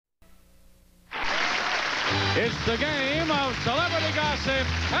It's the game of celebrity gossip,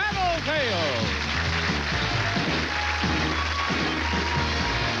 Tattletales.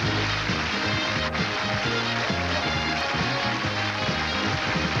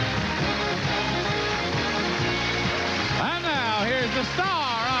 And now, here's the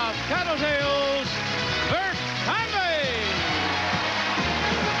star of Tattletales, Bert Convey.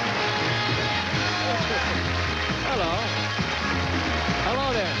 Hello.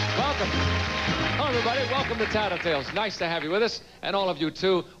 Hello there. Welcome. Hello, everybody. Welcome to Tattletales. Nice to have you with us, and all of you,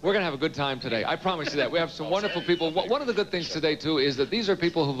 too. We're going to have a good time today. I promise you that. We have some wonderful people. One of the good things today, too, is that these are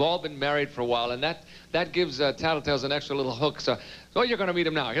people who've all been married for a while, and that gives Tattletales an extra little hook. So you're going to meet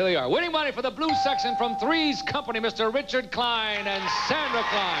them now. Here they are. Winning money for the blue section from Three's Company, Mr. Richard Klein and Sandra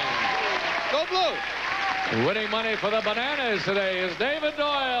Klein. Go blue. Winning money for the bananas today is David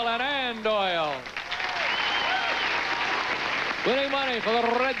Doyle and Ann Doyle. Winning money for the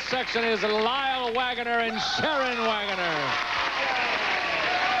red section is Lyle Wagoner and Sharon Wagoner.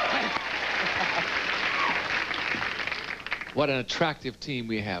 What an attractive team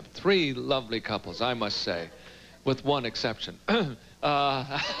we have. Three lovely couples, I must say, with one exception. Yeah,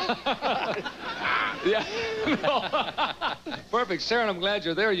 no. Perfect. Sharon, I'm glad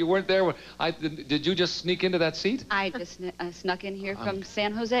you're there. You weren't there. Did you just sneak into that seat? I just snuck in here from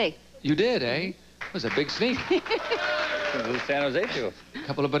San Jose. You did, eh? It was a big sneak. Who's San Jose to? A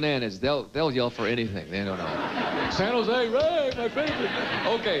couple of bananas. They'll yell for anything. They don't know. San Jose, Ray, my favorite.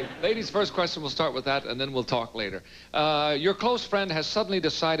 Okay, ladies, first question. We'll start with that, and then we'll talk later. Your close friend has suddenly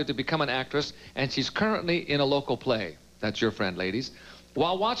decided to become an actress, and she's currently in a local play. That's your friend, ladies.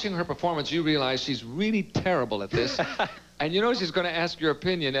 While watching her performance, you realize she's really terrible at this, and you know she's going to ask your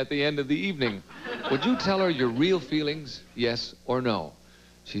opinion at the end of the evening. Would you tell her your real feelings, yes or no?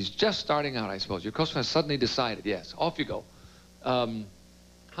 She's just starting out, I suppose. Your close friend suddenly decided, yes. Off you go. How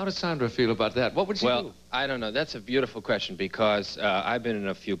does Sandra feel about that? What would she do? Well, I don't know. That's a beautiful question because I've been in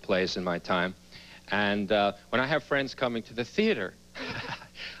a few plays in my time. And when I have friends coming to the theater,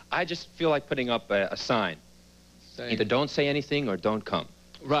 I just feel like putting up a sign. Either don't say anything or don't come.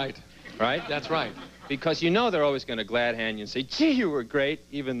 Right. Right? That's right. Because you know they're always going to glad hand you and say, gee, you were great,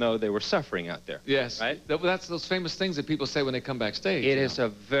 even though they were suffering out there. Yes. Right? That's those famous things that people say when they come backstage. It is a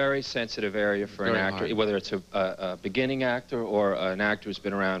very sensitive area for an actor, hard. whether it's a beginning actor or an actor who's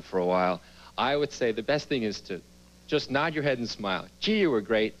been around for a while. I would say the best thing is to just nod your head and smile. Gee, you were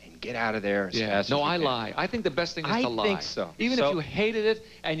great, and get out of there as fast as you can. No, I lie. I think the best thing is to lie. I think so. Even if you hated it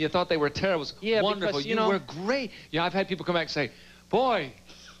and you thought they were terrible, it was wonderful. Because, you were great. You know, I've had people come back and say, boy,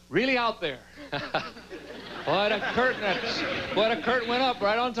 really out there. Boy, the curtain went up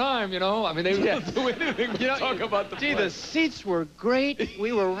right on time, you know. I mean, they didn't do anything but talk about the play. The seats were great.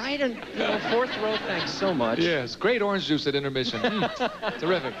 We were right in, fourth row. Thanks so much. Yes, great orange juice at intermission.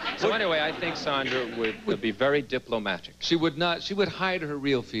 Terrific. So anyway, I think Sandra would be very diplomatic. She would not. She would hide her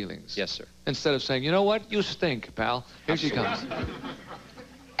real feelings. Yes, sir. Instead of saying, you know what, you stink, pal. Here she comes.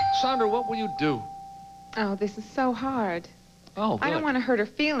 Sandra, what will you do? Oh, this is so hard. Oh, good. I don't want to hurt her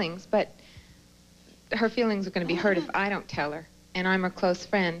feelings, but her feelings are going to be hurt if I don't tell her. And I'm her close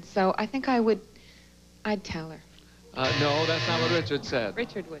friend, so I think I'd tell her. No, that's not what Richard said.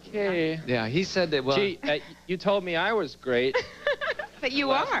 Richard would. Okay. Yeah, he said that, well... Gee, you told me I was great. But you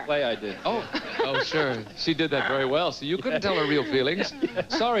Last are. play I did. Oh, sure. She did that very well, so you couldn't tell her real feelings.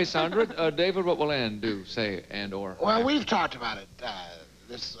 Sorry, Sandra. David, what will Ann do, say, and or? Well, we've talked about it,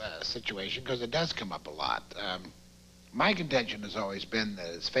 this situation, because it does come up a lot. My contention has always been that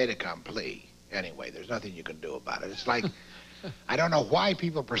it's fait accompli. Anyway, there's nothing you can do about it. It's like, I don't know why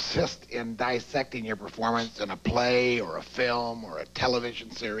people persist in dissecting your performance in a play or a film or a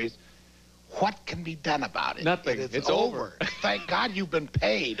television series. What can be done about it? Nothing. It's over. Thank God you've been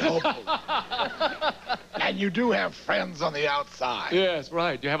paid, hopefully. And you do have friends on the outside. Yes,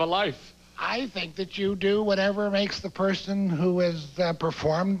 right. You have a life. I think that you do whatever makes the person who has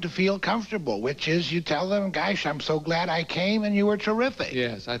performed to feel comfortable, which is you tell them, gosh, I'm so glad I came and you were terrific.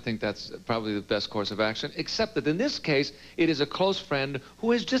 Yes, I think that's probably the best course of action, except that in this case, it is a close friend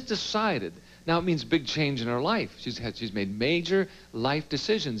who has just decided. Now, it means big change in her life. She's made major life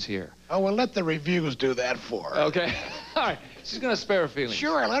decisions here. Oh, well, let the reviews do that for her. Okay. All right. She's going to spare her feelings.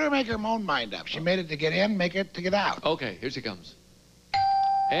 Sure, let her make her own mind up. She made it to get in, make it to get out. Okay, here she comes.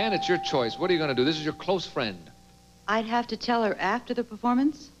 And it's your choice. What are you going to do? This is your close friend. I'd have to tell her after the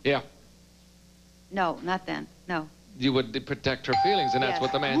performance? Yeah. No, not then. No. You would protect her feelings, and that's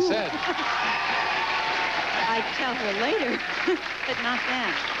what the man said. I'd tell her later, but not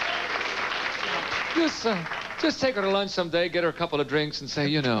then. Just take her to lunch someday, get her a couple of drinks, and say,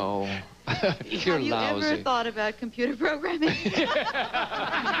 you know, you're Have you lousy. ever thought about computer programming?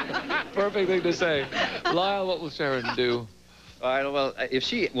 Perfect thing to say. Lyle, what will Sharon do? All right, well, if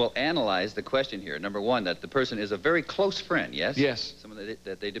she will analyze the question here, number one, that the person is a very close friend, yes? Yes. Someone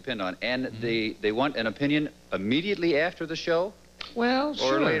that they depend on, and they want an opinion immediately after the show? Well,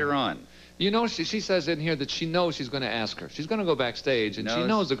 sure. Or later on? You know, she says in here that she knows she's going to ask her. She's going to go backstage, and she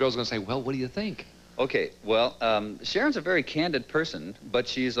knows the girl's going to say, well, what do you think? Okay, well, Sharon's a very candid person, but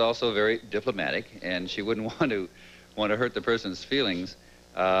she's also very diplomatic, and she wouldn't want to hurt the person's feelings.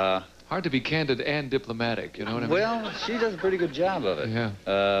 Hard to be candid and diplomatic, you know what I mean? Well, she does a pretty good job of it. Yeah.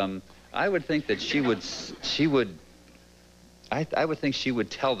 I would think that I would think she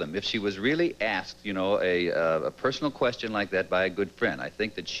would tell them if she was really asked, you know, a personal question like that by a good friend. I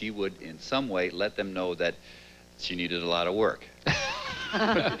think that she would, in some way, let them know that she needed a lot of work.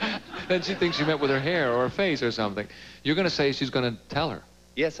 Then she thinks she met with her hair or her face or something. You're going to say she's going to tell her.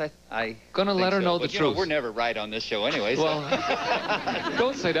 Yes, I Gonna let her know the but, you truth. know, we're never right on this show anyway. So. Well,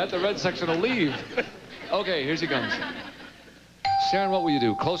 don't say that. The red section will leave. Okay, here she comes. Sharon, what will you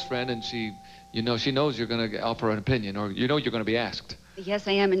do? Close friend, and she knows you're going to offer an opinion, or you know you're going to be asked. Yes,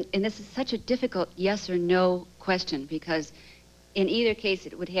 I am, and this is such a difficult yes or no question, because in either case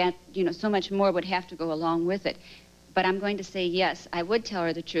it would have, you know, so much more would have to go along with it. But I'm going to say yes, I would tell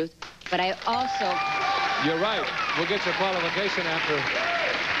her the truth, but I also... You're right. We'll get your qualification after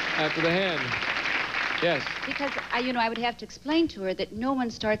the hand. Yes. Because, I would have to explain to her that no one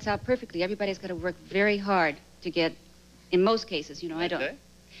starts out perfectly. Everybody's got to work very hard to get, in most cases, you know, I don't... Okay.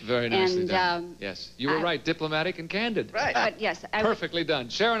 Very nicely And, done. Yes. You were right. Diplomatic and candid. Right. But yes, I would... Perfectly done.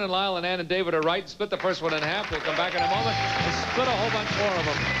 Sharon and Lyle and Ann and David are right. Split the first one in half. We'll come back in a moment and split a whole bunch more of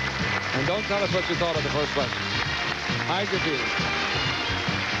them. And don't tell us what you thought of the first question. How's your feeling?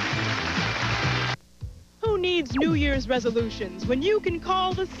 Who needs New Year's resolutions when you can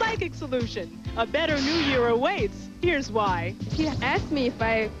call the Psychic Solution? A better New Year awaits. Here's why. He asked me if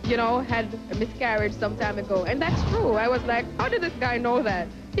I, had a miscarriage some time ago, and that's true. I was like, how did this guy know that?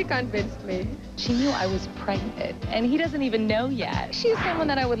 He convinced me. She knew I was pregnant, and he doesn't even know yet. She's someone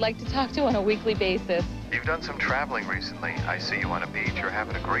that I would like to talk to on a weekly basis. You've done some traveling recently. I see you on a beach. You're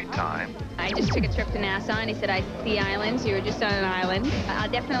having a great time. I just took a trip to Nassau, and he said, I see islands. You were just on an island. I'll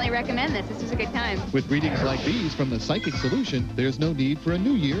definitely recommend this. This was a good time. With readings like these from the Psychic Solution, there's no need for a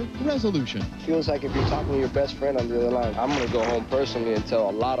New Year resolution. Feels like if you're talking to your best friend on the other line. I'm going to go home personally and tell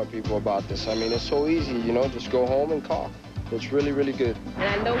a lot of people about this. I mean, it's so easy, just go home and call. It's really, really good. And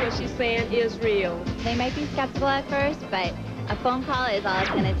I know what she's saying is real. They might be skeptical at first, but a phone call is all it's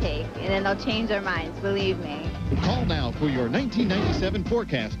going to take, and then they'll change their minds, believe me. Call now for your 1997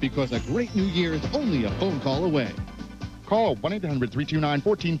 forecast, because a great New Year is only a phone call away. Call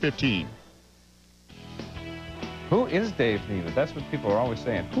 1-800-329-1415. Who is Dave Neiman? That's what people are always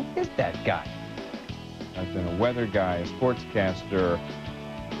saying. Who is that guy? I've been a weather guy, a sportscaster,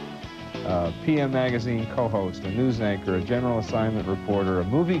 PM Magazine co-host, a news anchor, a general assignment reporter, a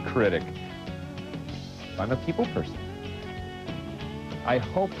movie critic. I'm a people person. I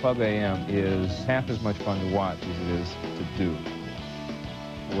hope Club AM is half as much fun to watch as it is to do.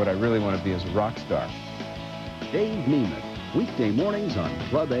 What I really want to be is a rock star. Dave Neiman, weekday mornings on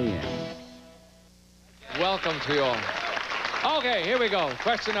Club AM. Welcome to you all. Okay, here we go.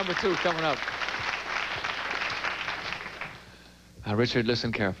 Question number 2 coming up. Now, Richard,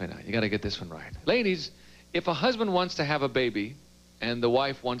 listen carefully now. You got to get this one right. Ladies, if a husband wants to have a baby and the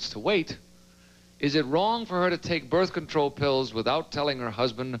wife wants to wait, is it wrong for her to take birth control pills without telling her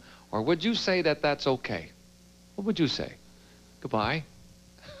husband, or would you say that that's okay? What would you say? Goodbye.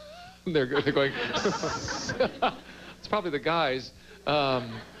 They're going... It's probably the guys.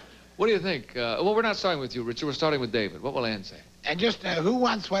 What do you think? Well, we're not starting with you, Richard. We're starting with David. What will Ann say? And just who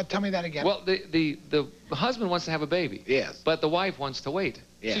wants what? Tell me that again. Well, the husband wants to have a baby. Yes. But the wife wants to wait.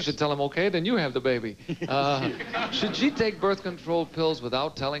 Yes. She should tell him, okay, then you have the baby. Should she take birth control pills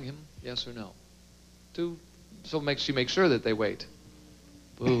without telling him? Yes or no? So she makes sure that they wait.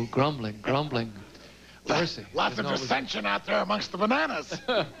 Boo, grumbling. Mercy. Lots of dissension out there amongst the bananas.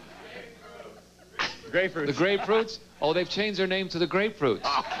 Grapefruits. The grapefruits? Oh, they've changed their name to the grapefruits.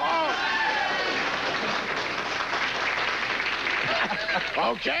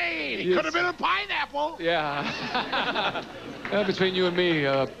 Okay, it could have been a pineapple. Yeah. Between you and me,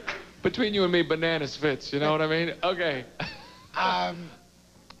 bananas fits. You know what I mean? Okay. I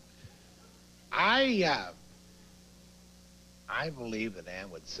believe that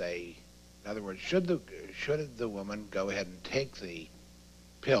Ann would say, in other words, should the woman go ahead and take the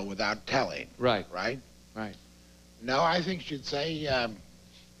pill without telling? Right. Right? Right. No, I think she'd say, have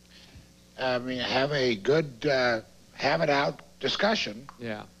a good, have it out discussion.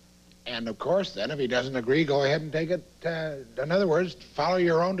 Yeah. And, of course, then, if he doesn't agree, go ahead and take it. In other words, follow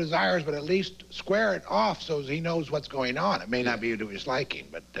your own desires, but at least square it off so he knows what's going on. It may not be to his liking,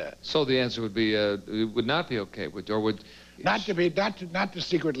 but... So the answer would be, it would not be okay, or would... Not to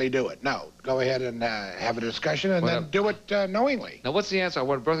secretly do it, no. Go ahead and have a discussion and then do it knowingly. Now, what's the answer? I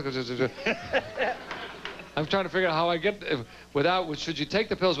want I'm trying to figure out how I get should she take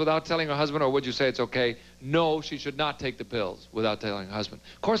the pills without telling her husband, or would you say it's okay? No, she should not take the pills without telling her husband.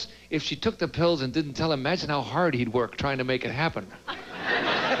 Of course, if she took the pills and didn't tell him, imagine how hard he'd work trying to make it happen.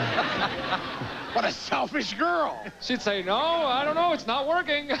 What a selfish girl. She'd say, no, I don't know, it's not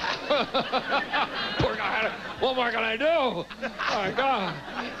working. Poor guy, what more can I do? Oh, my God.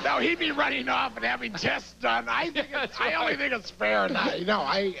 No, he'd be running off and having tests done. I only think it's fair.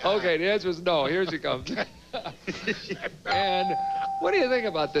 Okay, the answer is no. Here she comes. And what do you think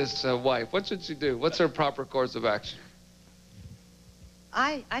about this wife? What should she do? What's her proper course of action?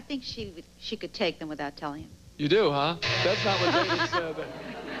 I think she could take them without telling him. You do, huh? That's not what David said.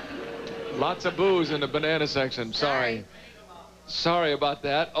 Lots of booze in the banana section. Sorry about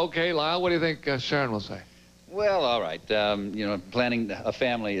that. Okay, Lyle, what do you think Sharon will say? Well, all right. You know, planning a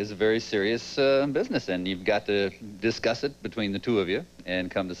family is a very serious business, and you've got to discuss it between the two of you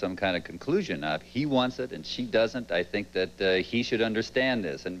and come to some kind of conclusion. Now, if he wants it and she doesn't, I think that he should understand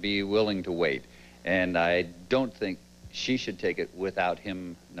this and be willing to wait. And I don't think she should take it without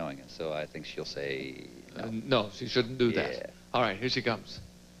him knowing it. So I think she'll say no. No, she shouldn't do that. All right, here she comes.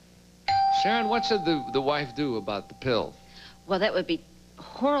 Sharon, what should the wife do about the pill? Well, that would be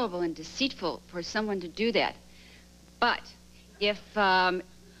horrible and deceitful for someone to do that. But if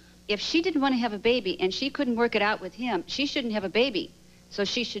she didn't want to have a baby and she couldn't work it out with him, she shouldn't have a baby. So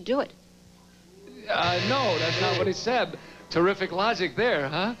she should do it. No, that's not what he said. Terrific logic there,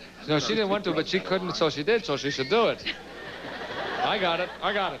 huh? No, she didn't want to, but she couldn't, so she did, so she should do it. I got it.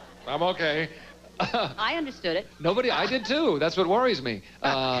 I'm okay. I understood it. I did too. That's what worries me.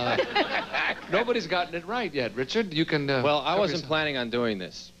 Nobody's gotten it right yet. Richard, you can... well, I wasn't planning on doing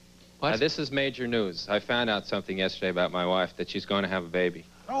this. What? This is major news. I found out something yesterday about my wife, that she's going to have a baby.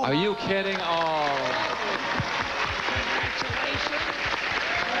 Oh, are you kidding? Oh. Congratulations.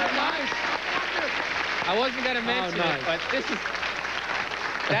 Nice. I wasn't going to mention it, but this is...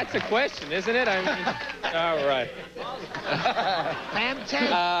 That's a question, isn't it? I mean, all right.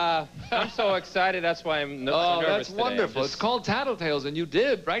 Fantastic. I'm so excited. That's why I'm so nervous that's today. wonderful. It's called Tattletales, and you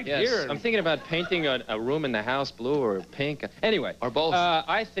did right here. I'm thinking about painting a room in the house blue or pink. Anyway. Or both.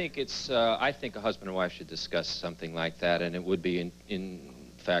 I think a husband and wife should discuss something like that, and it would be, in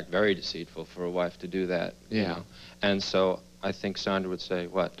fact, very deceitful for a wife to do that. Yeah. You know? And so I think Sandra would say,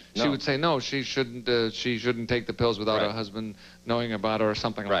 what? She would say no. She shouldn't take the pills without her husband knowing about her or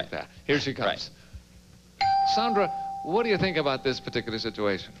something like that. Here she comes. Sandra, what do you think about this particular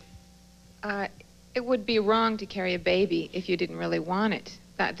situation? It would be wrong to carry a baby if you didn't really want it.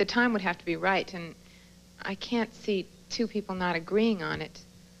 The time would have to be right, and I can't see two people not agreeing on it.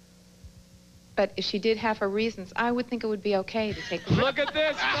 But if she did have her reasons, I would think it would be okay to take the Look at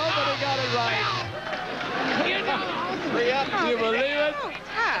this. Nobody got it right. 3 up. Do you believe it?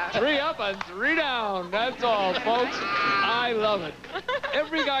 3 up and 3 down. That's all, folks. I love it.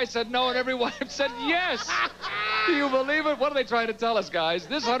 Every guy said no, and every wife said yes. Do you believe it? What are they trying to tell us, guys?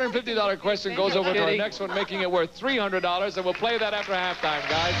 This $150 question goes over to our next one, making it worth $300, and we'll play that after halftime,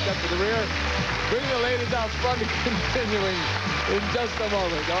 guys. Step to the rear. Bring the ladies out front, continuing in just a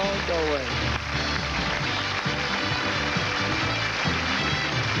moment. Don't go away.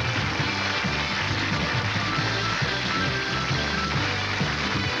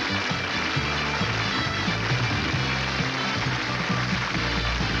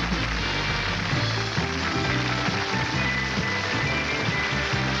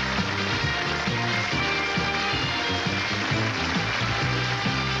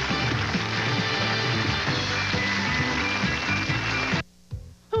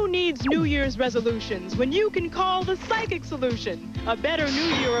 New Year's resolutions when you can call the psychic solution. A better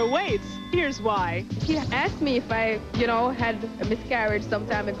new year awaits. Here's why. He asked me if I, had a miscarriage some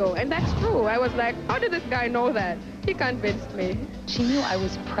time ago, and that's true. I was like, how did this guy know that? He convinced me. She knew I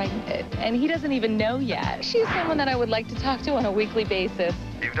was pregnant, and he doesn't even know yet. She's someone that I would like to talk to on a weekly basis.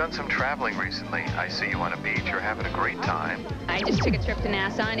 You've done some traveling recently. I see you on a beach. You're having a great time. I just took a trip to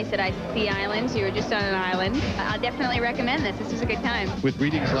Nassau, and he said, I see islands. You were just on an island. I'll definitely recommend this. This was a good time. With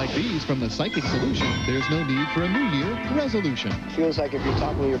readings like these from the Psychic Solution, there's no need for a New Year resolution. Feels like if you're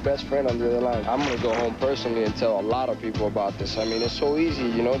talking to your best friend on the other line. I'm going to go home personally and tell a lot of people about this. I mean, it's so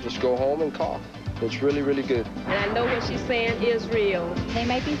easy, just go home and call. It's really, really good. And I know what she's saying is real. They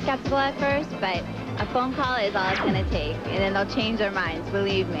might be skeptical at first, but A phone call is all it's going to take, and then they'll change their minds,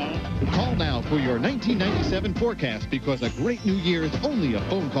 believe me. Call now for your 1997 forecast because a great new year is only a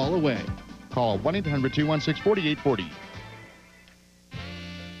phone call away. Call 1-800-216-4840.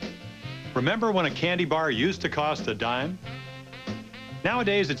 Remember when a candy bar used to cost a dime?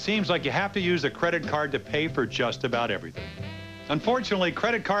 Nowadays, it seems like you have to use a credit card to pay for just about everything. Unfortunately,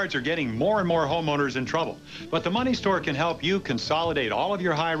 credit cards are getting more and more homeowners in trouble. But the Money Store can help you consolidate all of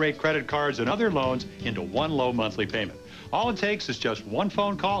your high-rate credit cards and other loans into one low monthly payment. All it takes is just one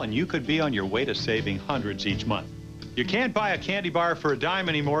phone call, and you could be on your way to saving hundreds each month. You can't buy a candy bar for a dime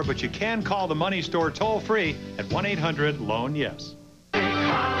anymore, but you can call the Money Store toll-free at 1-800-LOAN-YES.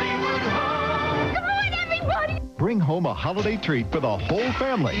 Bring home a holiday treat for the whole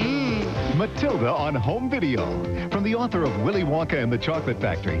family. Matilda on home video. From the author of Willy Wonka and the Chocolate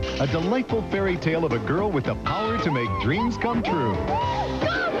Factory, a delightful fairy tale of a girl with the power to make dreams come true.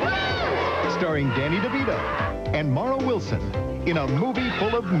 Starring Danny DeVito and Mara Wilson in a movie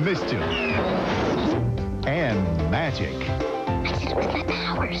full of mischief and magic.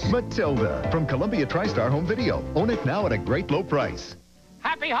 Matilda from Columbia TriStar Home Video. Own it now at a great low price.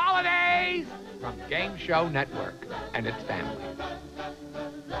 Happy holidays from Game Show Network and its family.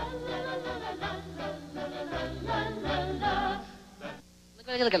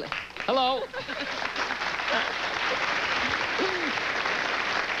 Look. Hello.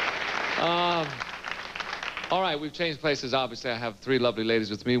 All right, we've changed places. Obviously, I have three lovely ladies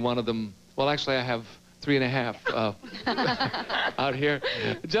with me. One of them, well, actually, I have 3.5 out here.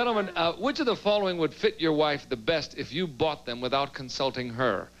 Gentlemen, which of the following would fit your wife the best if you bought them without consulting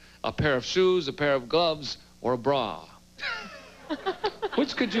her? A pair of shoes, a pair of gloves, or a bra?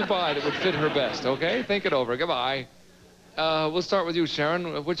 Which could you buy that would fit her best, okay? Think it over. Goodbye. We'll start with you,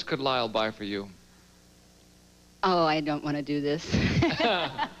 Sharon. Which could Lyle buy for you? Oh, I don't want to do this.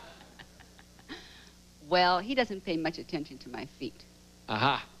 Well, he doesn't pay much attention to my feet.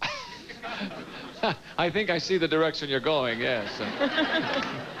 Aha. I think I see the direction you're going, yes.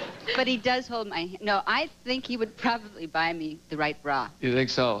 But he does hold my hand. No, I think he would probably buy me the right bra. You think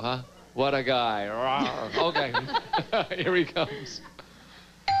so, huh? What a guy. Okay. Here he comes.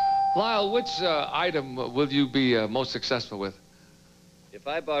 Lyle, which item will you be most successful with? If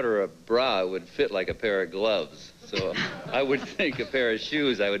I bought her a bra, it would fit like a pair of gloves. So I would think a pair of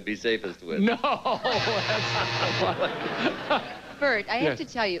shoes I would be safest with. No, that's not Bert, I have to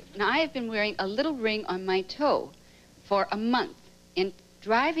tell you, now I have been wearing a little ring on my toe for a month. And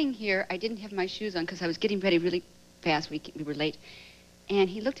driving here, I didn't have my shoes on because I was getting ready really fast. We were late. And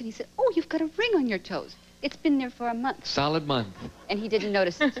he looked and he said, oh, you've got a ring on your toes. It's been there for a month. Solid month. And he didn't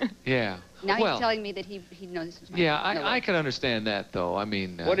notice it. Yeah. Now well, he's telling me that he notices my yeah, I can understand that, though. I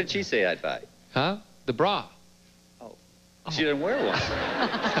mean... what did she say I'd buy? Huh? The bra. Oh. She didn't wear one.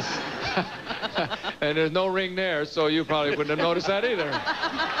 And there's no ring there, so you probably wouldn't have noticed that either.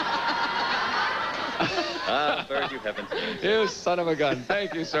 Ah, Bert, you haven't. You son of a gun.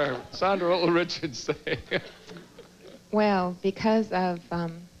 Thank you, sir. Sandra, what will Richard say? Well, because of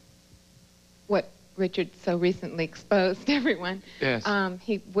what Richard so recently exposed to everyone, yes.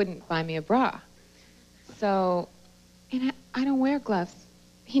 He wouldn't buy me a bra. So, and I don't wear gloves.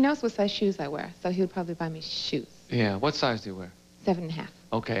 He knows what size shoes I wear, so he would probably buy me shoes. Yeah, what size do you wear? 7.5.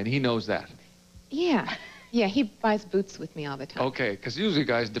 Okay, and he knows that. Yeah. Yeah, he buys boots with me all the time. Okay, because usually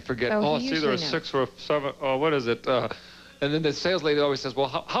guys forget, So oh, he it's either a usually 6 or a 7, oh, what is it? And then the sales lady always says, well,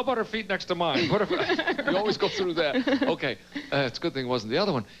 how about her feet next to mine? What if, you always go through that. Okay, it's a good thing it wasn't the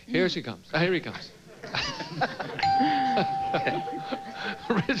other one. Here she comes. Here he comes.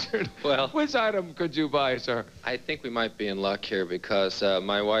 Richard, well, which item could you buy, sir? I think we might be in luck here because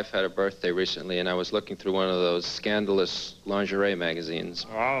my wife had a birthday recently, and I was looking through one of those scandalous lingerie magazines,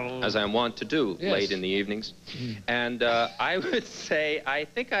 as I'm wont to do late in the evenings. And I would say, I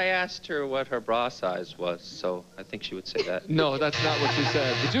think I asked her what her bra size was, so I think she would say that. No, that's not what she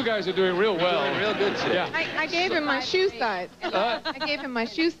said. But you guys are doing real well. Doing real good today. Yeah. I gave him my shoe size. I gave him my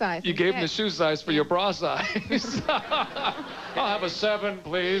shoe size. You gave him the shoe size for your bra size. I'll have a 7,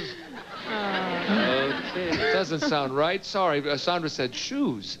 please. Okay. Doesn't sound right. Sorry, Sandra said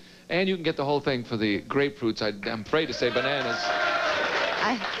shoes. And you can get the whole thing for the grapefruits. I'm afraid to say bananas.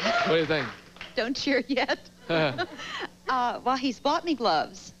 What do you think? Don't cheer yet. Well, he's bought me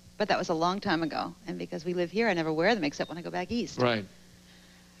gloves, but that was a long time ago. And because we live here, I never wear them except when I go back east. Right.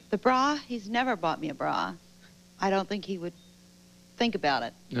 The bra, he's never bought me a bra. I don't think he would think about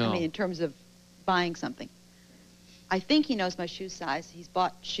it. No. I mean, in terms of buying something. I think he knows my shoe size. He's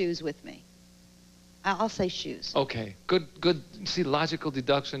bought shoes with me. I'll say shoes. Okay, good. See, logical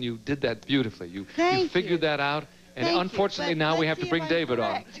deduction. You did that beautifully. You figured that out. And Thank unfortunately, you, now we let's have to see bring if I'm David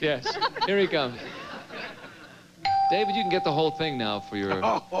correct. on. Yes, here he comes. David, you can get the whole thing now for your,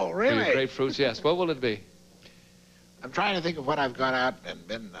 Oh, really? for your grapefruits. Yes. What will it be? I'm trying to think of what I've gone out and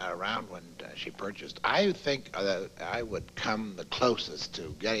been around when she purchased. I think that I would come the closest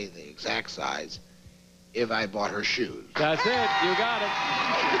to getting the exact size if I bought her shoes. That's it. You got it.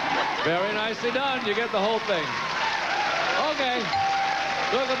 Very nicely done. You get the whole thing. Okay.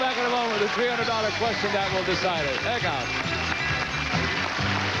 We'll come back in a moment with the $300 question that will decide it. Heck out.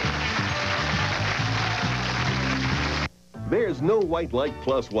 There's no white like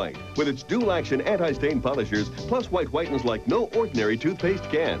Plus White. With its dual-action anti-stain polishers, Plus White whitens like no ordinary toothpaste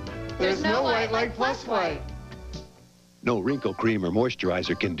can. There's no white like Plus White. No wrinkle cream or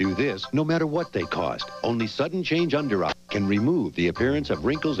moisturizer can do this, no matter what they cost. Only Sudden Change Under Eye can remove the appearance of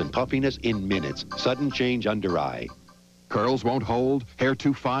wrinkles and puffiness in minutes. Sudden Change Under Eye. Curls won't hold? Hair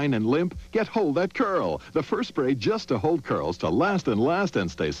too fine and limp? Get Hold That Curl. The first spray just to hold curls to last and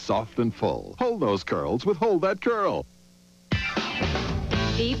stay soft and full. Hold those curls with Hold That Curl.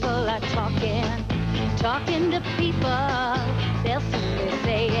 People are talking to people. They'll simply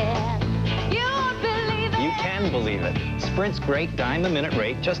say it. You won't believe it. You can believe it. Sprint's great dime-a-minute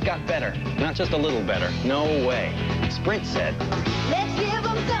rate just got better. Not just a little better. No way. Sprint said, let's give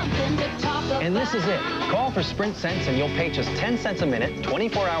them something to talk about. And this is it. Call for Sprint Cents and you'll pay just 10 cents a minute,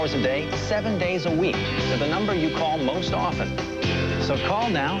 24 hours a day, 7 days a week to the number you call most often. So call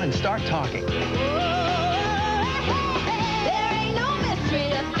now and start talking.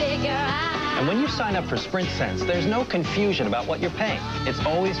 And when you sign up for Sprint Cents, there's no confusion about what you're paying. It's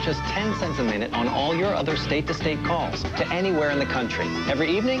always just 10 cents a minute on all your other state-to-state calls to anywhere in the country.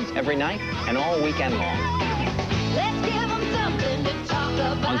 Every evening, every night, and all weekend long. Let's give them something to talk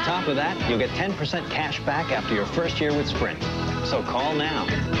about. On top of that, you'll get 10% cash back after your first year with Sprint. So call now.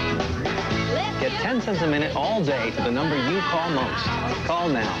 Get 10 cents a minute all day to the number you call most. Call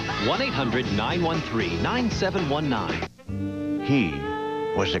now. 1-800-913-9719. He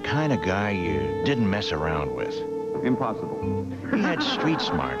was the kind of guy you didn't mess around with. Impossible. He had street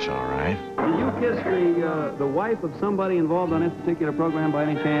smarts, all right. Did you kiss the wife of somebody involved on this particular program by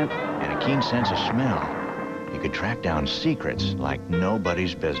any chance? And a keen sense of smell. He could track down secrets like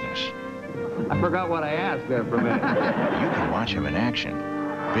nobody's business. I forgot what I asked there for a minute. You can watch him in action.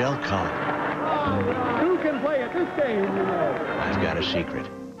 Bill Cullen. Who can play at this game, you know? I've got a secret.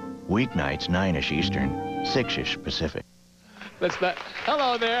 Weeknights, 9-ish Eastern, 6-ish Pacific. That's that.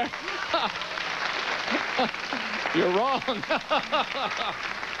 Hello there. You're wrong.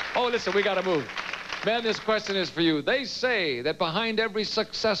 Oh, listen, we got to move. Man, this question is for you. They say that behind every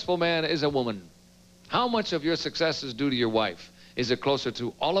successful man is a woman. How much of your success is due to your wife? Is it closer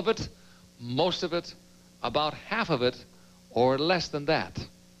to all of it, most of it, about half of it, or less than that?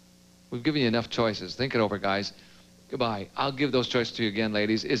 We've given you enough choices. Think it over, guys. Goodbye. I'll give those choices to you again,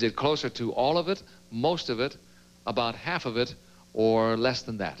 ladies. Is it closer to all of it, most of it, about half of it, or less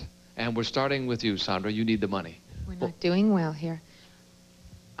than that? And we're starting with you, Sandra. You need the money. We're not doing well here.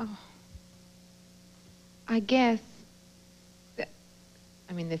 Oh. I guess... I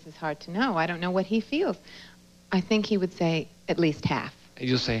mean, this is hard to know. I don't know what he feels. I think he would say at least half.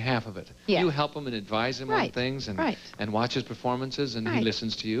 You'll say half of it. Yeah. You help him and advise him on things and watch his performances, and he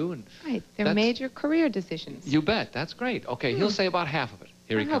listens to you. And right. They're major career decisions. You bet. That's great. Okay, he'll say about half of it.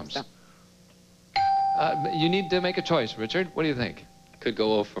 Here he comes. So. You need to make a choice, Richard. What do you think? Could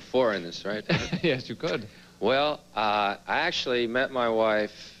go 0 for 4 in this, right? Yes, you could. Well, I actually met my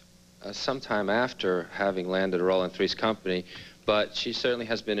wife sometime after having landed a role in Three's Company, but she certainly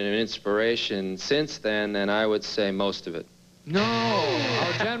has been an inspiration since then, and I would say most of it. No,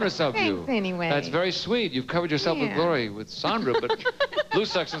 how generous of you. Thanks anyway. That's very sweet. You've covered yourself with glory with Sandra, but blue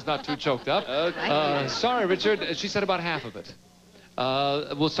section's not too choked up. Okay. Sorry, Richard. She said about half of it.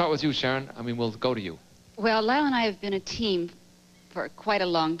 We'll start with you, Sharon. I mean, we'll go to you. Well, Lyle and I have been a team for quite a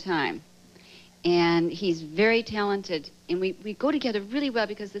long time. And he's very talented. And we go together really well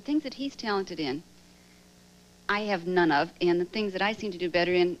because the things that he's talented in, I have none of. And the things that I seem to do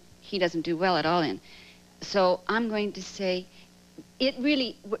better in, he doesn't do well at all in. So I'm going to say,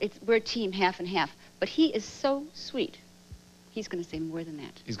 we're a team half and half. But he is so sweet. He's going to say more than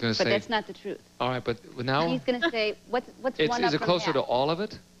that. He's going to say... But that's not the truth. All right, but now... He's going to say, what's one up from half? Is it closer to all of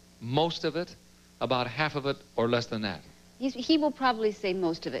it, most of it, about half of it, or less than that? He will probably say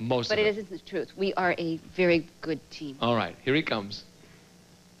most of it. Most of it. it. But it isn't the truth. We are a very good team. All right, here he comes.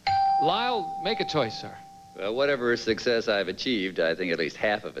 Lyle, make a choice, sir. Well, whatever success I've achieved, I think at least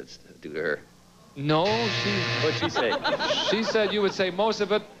half of it's due to her. No, What'd she say? She said you would say most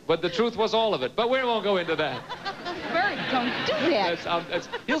of it, but the truth was all of it. But we won't go into that. Very Don't do that.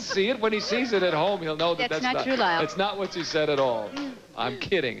 He'll see it. When he sees it at home, he'll know that That's not true, Lyle. It's not what you said at all. I'm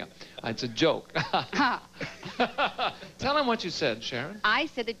kidding. It's a joke. Tell him what you said, Sharon. I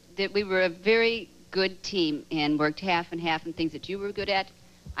said that we were a very good team and worked half and half in things that you were good at.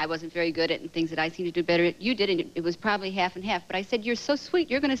 I wasn't very good at and things that I seemed to do better at. You did, and it was probably half and half. But I said, you're so sweet,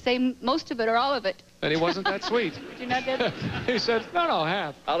 you're going to say most of it or all of it. And he wasn't that sweet. Did you not get it? He said, no,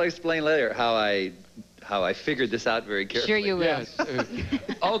 half. I'll explain later how I figured this out very carefully. Sure you will. Yes.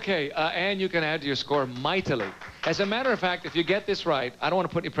 Okay, Ann, you can add to your score mightily. As a matter of fact, if you get this right, I don't want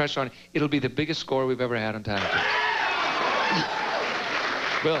to put any pressure on it. It'll be the biggest score we've ever had on Tattletales.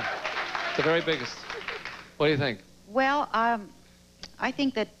 Will, the very biggest. What do you think? Well, I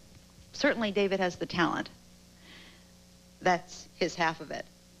think that certainly David has the talent. That's his half of it.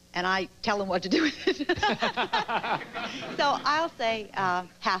 And I tell him what to do with it. So I'll say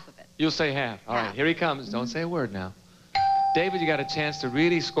half of it. You'll say half. All right, here he comes. Don't say a word now. David, you got a chance to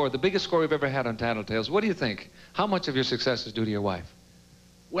really score the biggest score we've ever had on Tattletales. What do you think? How much of your success is due to your wife?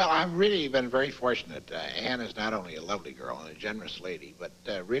 Well, I've really been very fortunate. Ann is not only a lovely girl and a generous lady, but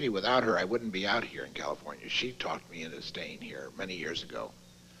really without her, I wouldn't be out here in California. She talked me into staying here many years ago.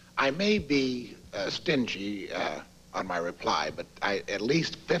 I may be stingy on my reply, but at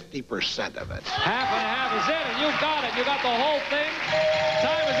least 50% of it. Half and half is in, and you got it. You got the whole thing.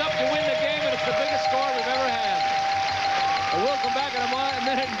 Time is up to win the game, and it's the biggest score we've ever had. And we'll come back in a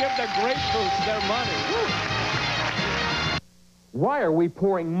minute and give the grapefruits their money. Woo. Why are we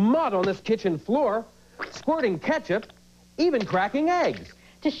pouring mud on this kitchen floor, squirting ketchup, even cracking eggs?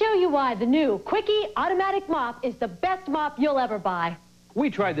 To show you why the new Quickie Automatic Mop is the best mop you'll ever buy. We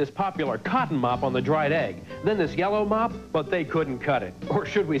tried this popular cotton mop on the dried egg, then this yellow mop, but they couldn't cut it. Or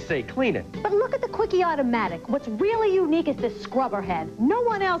should we say clean it? But look at the Quickie Automatic. What's really unique is this scrubber head. No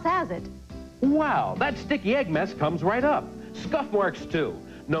one else has it. Wow, that sticky egg mess comes right up. Scuff marks, too.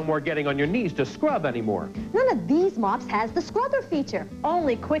 No more getting on your knees to scrub anymore. None of these mops has the scrubber feature.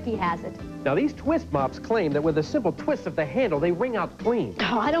 Only Quickie has it. Now, these twist mops claim that with a simple twist of the handle, they wring out clean.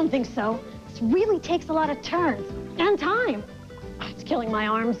 Oh, I don't think so. This really takes a lot of turns and time. Oh, it's killing my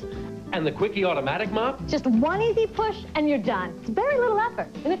arms. And the Quickie Automatic Mop? Just one easy push and you're done. It's very little effort,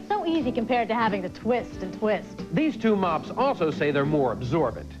 and it's so easy compared to having to twist and twist. These two mops also say they're more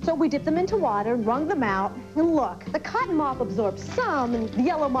absorbent. So we dip them into water, wrung them out, and look, the cotton mop absorbs some, and the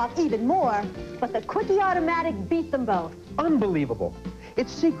yellow mop even more, but the Quickie Automatic beat them both. Unbelievable.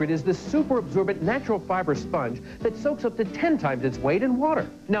 Its secret is this super absorbent natural fiber sponge that soaks up to 10 times its weight in water.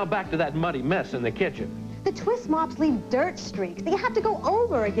 Now back to that muddy mess in the kitchen. The twist mops leave dirt streaks that you have to go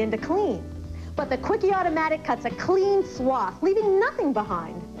over again to clean. But the Quickie Automatic cuts a clean swath, leaving nothing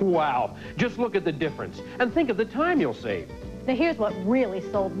behind. Wow, just look at the difference and think of the time you'll save. Now here's what really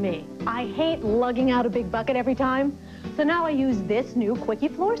sold me. I hate lugging out a big bucket every time, so now I use this new Quickie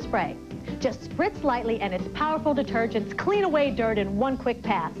floor spray. Just spritz lightly and its powerful detergents clean away dirt in one quick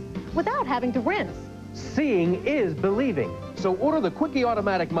pass, without having to rinse. Seeing is believing. So order the Quickie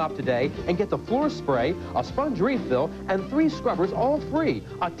Automatic Mop today and get the floor spray, a sponge refill, and 3 scrubbers all free.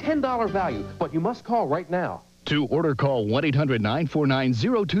 A $10 value, but you must call right now. To order, call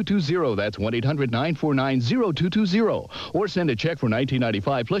 1-800-949-0220. That's 1-800-949-0220. Or send a check for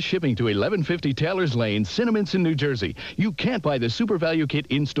 $19.95 plus shipping to 1150 Taylor's Lane, Cinnaminson, New Jersey. You can't buy the Super Value Kit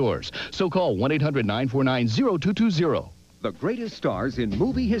in stores. So call 1-800-949-0220. The greatest stars in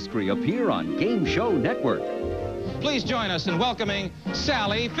movie history appear on Game Show Network. Please join us in welcoming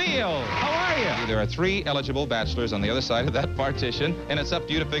Sally Field. How are you? There are 3 eligible bachelors on the other side of that partition, and it's up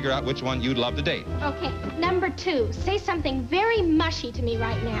to you to figure out which one you'd love to date. Okay, number 2, say something very mushy to me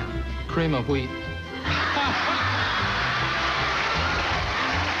right now. Cream of wheat.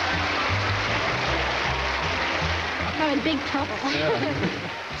 I'm in big trouble.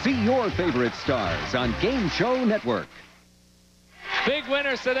 See your favorite stars on Game Show Network. Big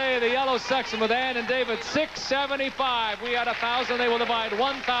winners today, the yellow section with Ann and David, $675. We had 1,000. They will divide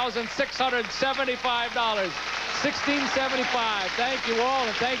 $1,675. $1,675. Thank you all,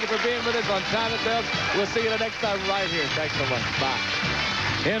 and thank you for being with us on Tattletales. We'll see you the next time right here. Thanks so much. Bye.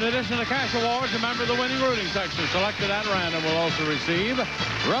 In addition to cash awards, remember the winning rooting section selected at random will also receive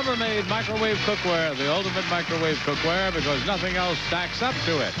Rubbermaid microwave cookware, the ultimate microwave cookware, because nothing else stacks up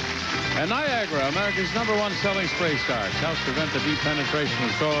to it. And Niagara, America's #1 selling spray starch, helps prevent the deep penetration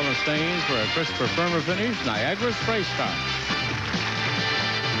of soil and stains for a crisper, firmer finish. Niagara Spray Starch.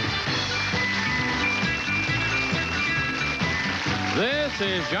 This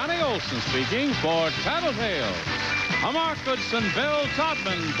is Johnny Olson speaking for Tattletales, a Mark Goodson, Bill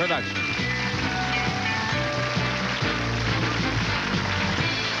Todman production.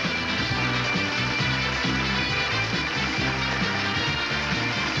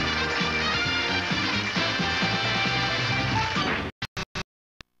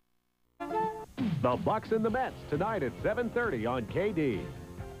 The Bucks and the Mets tonight at 7:30 on KD.